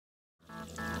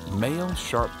male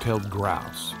sharp-tailed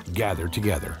grouse gather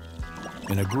together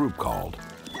in a group called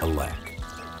a lek.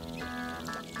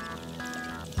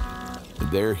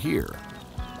 They're here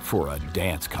for a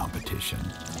dance competition.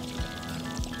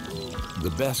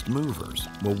 The best movers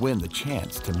will win the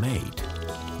chance to mate.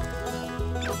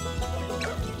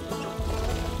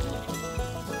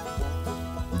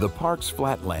 The park's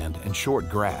flatland and short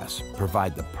grass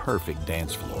provide the perfect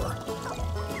dance floor.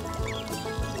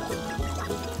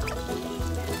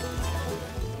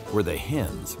 Where the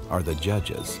hens are the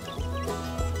judges.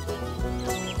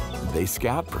 They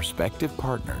scout prospective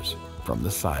partners from the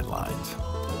sidelines.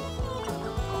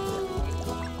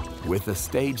 With the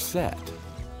stage set,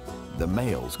 the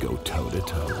males go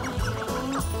toe-to-toe.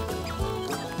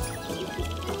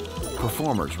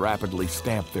 Performers rapidly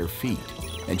stamp their feet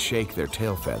and shake their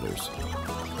tail feathers.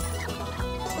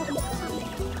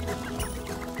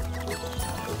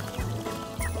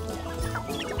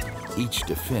 Each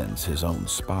defends his own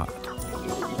spot.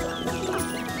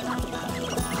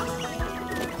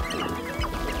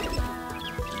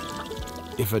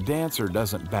 If a dancer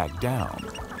doesn't back down,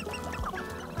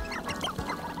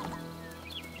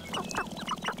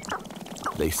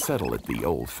 they settle it the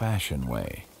old-fashioned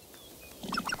way.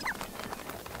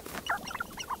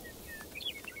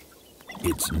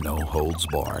 It's no holds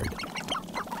barred.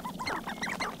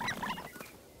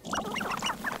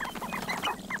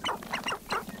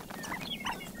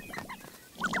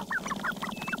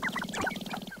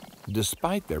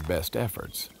 Despite their best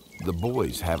efforts, the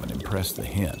boys haven't impressed the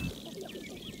hen.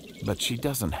 But she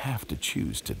doesn't have to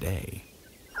choose today.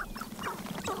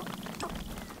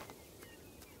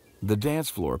 The dance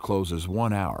floor closes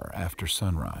 1 hour after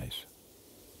sunrise.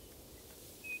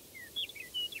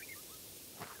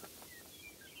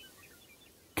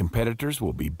 Competitors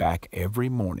will be back every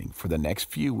morning for the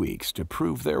next few weeks to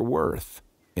prove their worth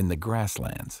in the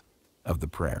grasslands of the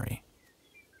prairie.